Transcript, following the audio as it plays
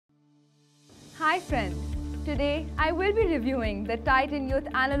Hi friends, today I will be reviewing the Titan Youth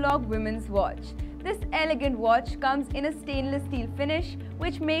Analog Women's Watch. This elegant watch comes in a stainless steel finish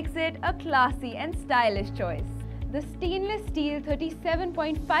which makes it a classy and stylish choice. The stainless steel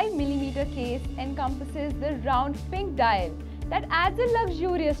 37.5mm case encompasses the round pink dial that adds a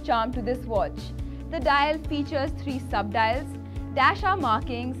luxurious charm to this watch. The dial features 3 sub-dials, dash hour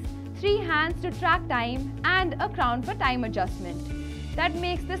markings, 3 hands to track time and a crown for time adjustment. That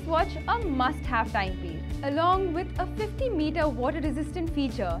makes this watch a must-have timepiece. Along with a 50-meter water-resistant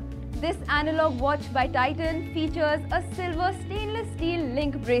feature, this analog watch by Titan features a silver stainless steel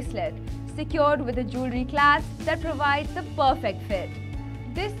link bracelet secured with a jewelry clasp that provides the perfect fit.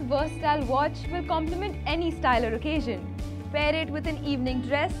 This versatile watch will complement any style or occasion. Pair it with an evening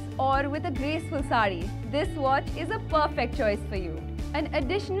dress or with a graceful sari. This watch is a perfect choice for you. An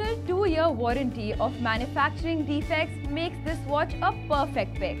additional 2-year warranty of manufacturing defects makes this watch a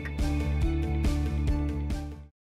perfect pick.